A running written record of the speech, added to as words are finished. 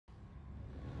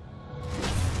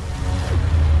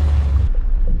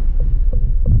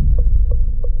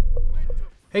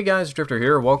Hey guys, Drifter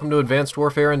here. Welcome to Advanced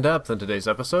Warfare in Depth. In today's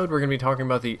episode, we're going to be talking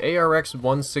about the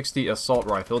ARX-160 assault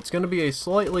rifle. It's going to be a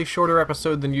slightly shorter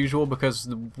episode than usual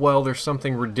because, well, there's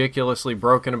something ridiculously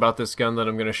broken about this gun that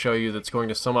I'm going to show you that's going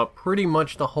to sum up pretty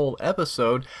much the whole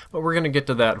episode, but we're going to get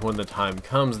to that when the time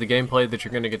comes. The gameplay that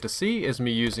you're going to get to see is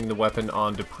me using the weapon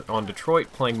on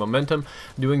Detroit, playing Momentum,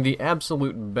 doing the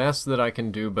absolute best that I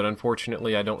can do, but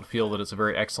unfortunately I don't feel that it's a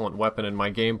very excellent weapon, and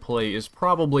my gameplay is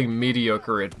probably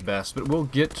mediocre at best, but we'll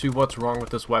get to what's wrong with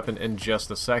this weapon in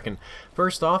just a second.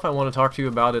 First off, I want to talk to you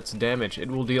about its damage. It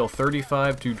will deal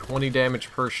 35 to 20 damage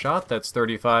per shot. That's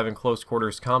 35 in close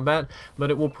quarters combat,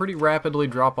 but it will pretty rapidly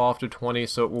drop off to 20,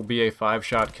 so it will be a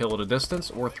 5-shot kill at a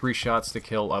distance or 3 shots to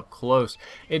kill up close.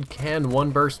 It can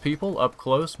one-burst people up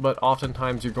close, but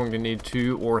oftentimes you're going to need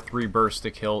 2 or 3 bursts to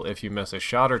kill if you miss a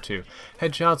shot or 2.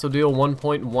 Headshots will deal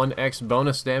 1.1x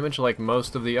bonus damage like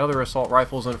most of the other assault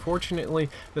rifles. Unfortunately,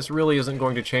 this really isn't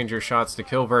going to change your shots to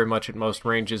kill very much at most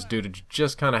ranges due to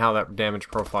just kind of how that damage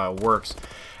profile works.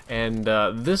 And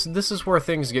this is where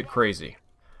things get crazy.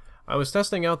 I was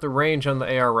testing out the range on the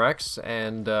ARX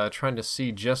and trying to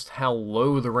see just how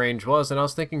low the range was, and I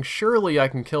was thinking surely I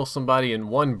can kill somebody in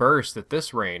one burst at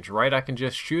this range, right? I can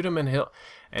just shoot him and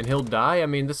he'll die. I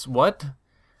mean, this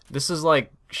is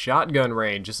like shotgun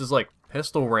range. This is like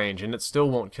pistol range, and it still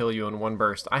won't kill you in one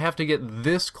burst. I have to get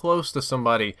this close to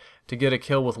somebody to get a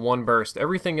kill with one burst.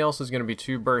 Everything else is going to be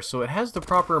 2 bursts, so it has the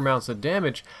proper amounts of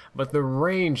damage, but the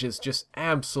range is just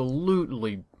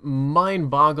absolutely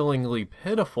mind-bogglingly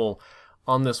pitiful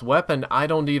on this weapon. I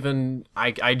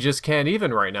just can't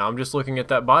even right now. I'm just looking at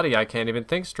that body. I can't even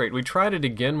think straight. We tried it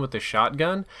again with the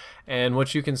shotgun, and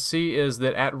what you can see is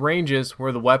that at ranges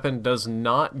where the weapon does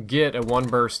not get a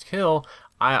one-burst kill,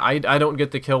 I don't get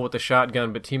the kill with the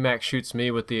shotgun, but T-Mac shoots me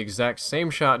with the exact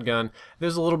same shotgun.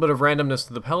 There's a little bit of randomness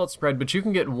to the pellet spread, but you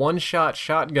can get one-shot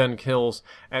shotgun kills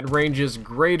at ranges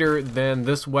greater than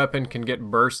this weapon can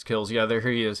get burst kills. Yeah, there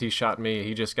he is. He shot me.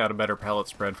 He just got a better pellet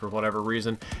spread for whatever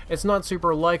reason. It's not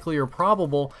super likely or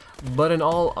probable, but in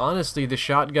all honesty, the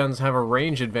shotguns have a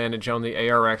range advantage on the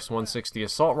ARX-160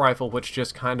 assault rifle, which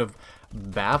just kind of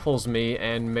baffles me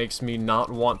and makes me not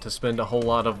want to spend a whole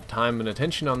lot of time and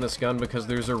attention on this gun, because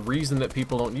there's a reason that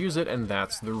people don't use it, and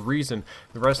that's the reason.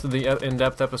 The rest of the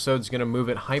in-depth episode is going to move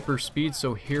at hyper speed,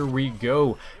 so here we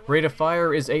go. Rate of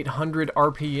fire is 800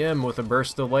 RPM with a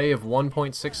burst delay of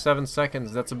 1.67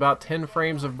 seconds. That's about 10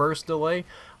 frames of burst delay,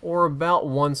 or about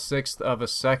 1/6 of a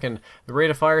second. The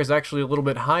rate of fire is actually a little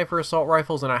bit high for assault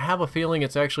rifles, and I have a feeling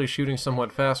it's actually shooting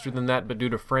somewhat faster than that, but due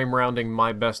to frame rounding,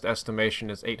 my best estimation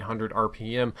is 800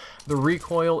 RPM. The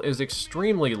recoil is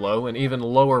extremely low, and even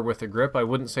lower with the grip. I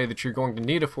wouldn't say that you're going to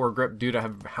need a foregrip due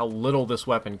to how little this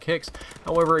weapon kicks.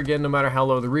 However, again, no matter how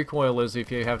low the recoil is,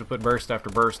 if you have to put burst after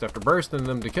burst after burst in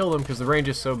them to kill them, because the range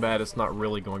is so bad, it's not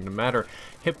really going to matter.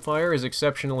 Hip fire is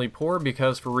exceptionally poor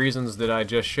because, for reasons that I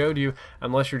just showed you,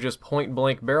 unless you're just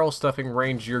point-blank barrel stuffing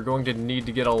range, you're going to need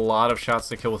to get a lot of shots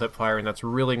to kill with hip fire, and that's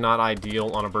really not ideal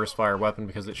on a burst fire weapon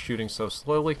because it's shooting so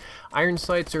slowly. Iron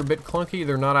sights are a bit clunky.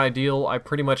 They're not ideal. I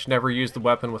pretty much never use the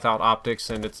weapon without optics,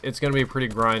 and it's going to be a pretty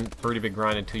big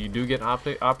grind until you do get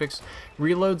optics.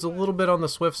 Reload's a little bit on the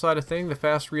swift side of thing. The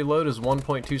fast reload is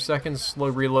 1.2 seconds, slow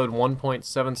reload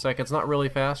 1.7 seconds. Not really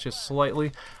fast, just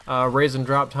slightly. Raise and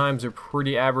drop times are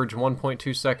pretty average,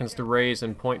 1.2 seconds to raise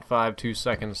and 0.52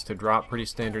 seconds to drop. Pretty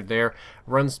standard there.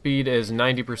 Run speed is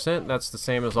 90%. That's the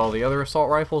same as all the other assault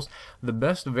rifles. The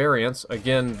best variants,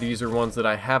 again, these are ones that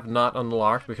I have not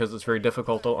unlocked because it's very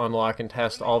difficult to unlock and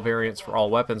test all variants for all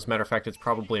weapons. Matter of fact, it's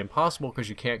probably impossible because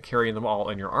you can't carry them all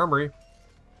in your armory,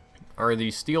 are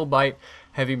the Steel Bite,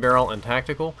 Heavy Barrel, and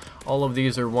Tactical. All of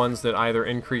these are ones that either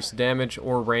increase damage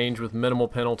or range with minimal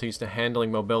penalties to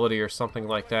handling, mobility, or something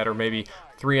like that, or maybe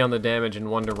 3 on the damage and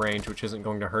 1 to range, which isn't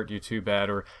going to hurt you too bad,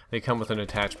 or they come with an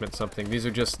attachment, something. These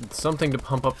are just something to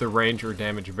pump up the range or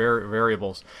damage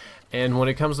variables. And when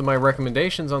it comes to my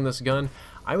recommendations on this gun,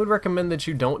 I would recommend that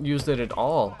you don't use it at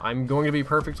all. I'm going to be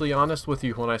perfectly honest with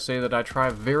you when I say that I try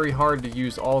very hard to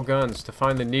use all guns, to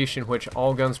find the niche in which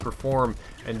all guns perform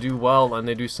and do well and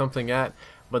they do something at.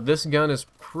 But this gun is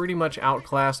pretty much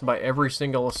outclassed by every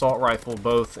single assault rifle,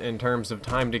 both in terms of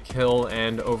time to kill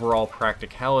and overall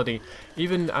practicality.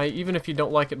 Even if you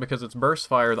don't like it because it's burst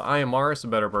fire, the IMR is a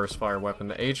better burst fire weapon.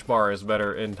 The H-bar is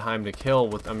better in time to kill.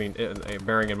 With,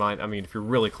 bearing in mind, if you're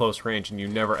really close range and you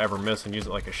never ever miss and use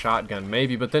it like a shotgun,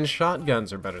 maybe. But then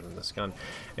shotguns are better than this gun.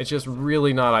 It's just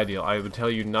really not ideal. I would tell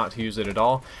you not to use it at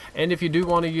all. And if you do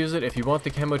want to use it, if you want the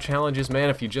camo challenges, man,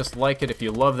 if you just like it, if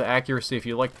you love the accuracy, if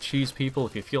you like to cheese people,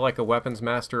 if you feel like a weapons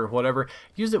master, faster or whatever,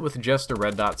 use it with just a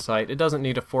red dot sight. It doesn't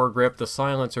need a foregrip. The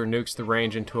silencer nukes the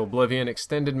range into oblivion.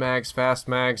 Extended mags, fast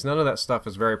mags, none of that stuff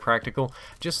is very practical.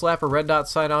 Just slap a red dot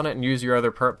sight on it and use your other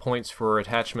perk points for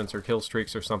attachments or kill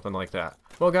streaks or something like that.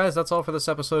 Well guys, that's all for this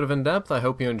episode of In Depth. I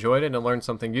hope you enjoyed it and learned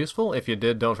something useful. If you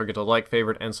did, don't forget to like,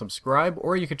 favorite, and subscribe,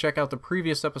 or you could check out the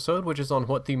previous episode, which is on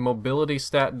what the mobility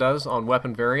stat does on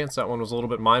weapon variants. That one was a little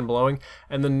bit mind-blowing.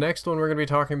 And the next one we're going to be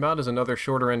talking about is another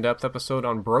shorter in-depth episode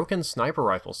on broken sniper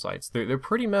rifle sights. They're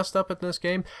pretty messed up in this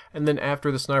game, and then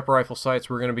after the sniper rifle sights,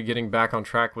 we're going to be getting back on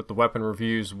track with the weapon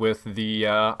reviews with the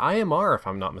IMR, if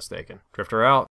I'm not mistaken. Drifter out.